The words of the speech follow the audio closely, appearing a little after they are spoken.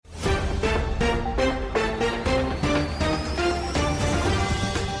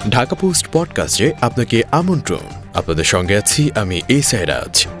Dhaka post পডকাস্টে আপনাকে আমন্ত্রণ। আপনাদের সঙ্গে আছি আমি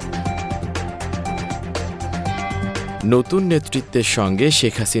সাইরাজ। নতুন নেতৃত্বের সঙ্গে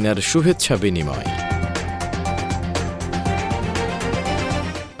শেখ হাসিনার শুভেচ্ছা বিনিময়।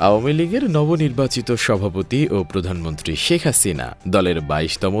 আওয়ামী লীগের নবনির্বাচিত সভাপতি ও প্রধানমন্ত্রী শেখ হাসিনা দলের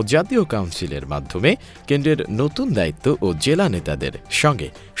 ২২তম জাতীয় কাউন্সিলের মাধ্যমে কেন্দ্রের নতুন দায়িত্ব ও জেলা নেতাদের সঙ্গে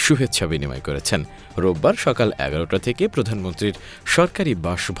শুভেচ্ছা বিনিময় করেছেন। রোববার সকাল ১১টা থেকে প্রধানমন্ত্রীর সরকারি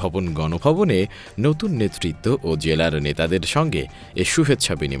বাসভবন গণভবনে নতুন নেতৃত্ব ও জেলার নেতাদের সঙ্গে এ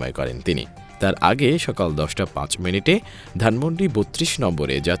শুভেচ্ছা বিনিময় করেন তিনি। তার আগে সকাল ১০টা ৫ ধানমন্ডি ৩২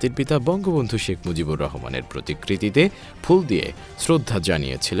 নম্বরে জাতির পিতা বঙ্গবন্ধু শেখ মুজিবুর রহমানের প্রতিকৃতিতে ফুল দিয়ে শ্রদ্ধা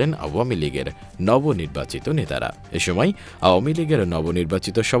জানিয়েছিলেন আওয়ামী লীগের নবনির্বাচিত নেতারা। এ সময় আওয়ামী লীগের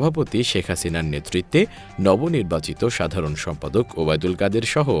নবনির্বাচিত সভাপতি শেখ হাসিনার নেতৃত্বে নবনির্বাচিত সাধারণ সম্পাদক ওবায়দুল কাদের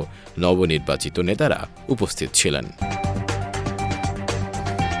সহ নবনির্বাচিত নেতারা উপস্থিত ছিলেন।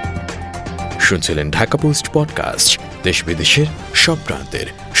 শুনছিলেন ঢাকা পোস্ট পডকাস্ট। দেশ বিদেশের সব প্রান্তের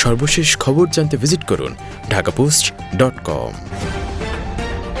সর্বশেষ খবর জানতে ভিজিট করুন ঢাকাপোস্ট.com।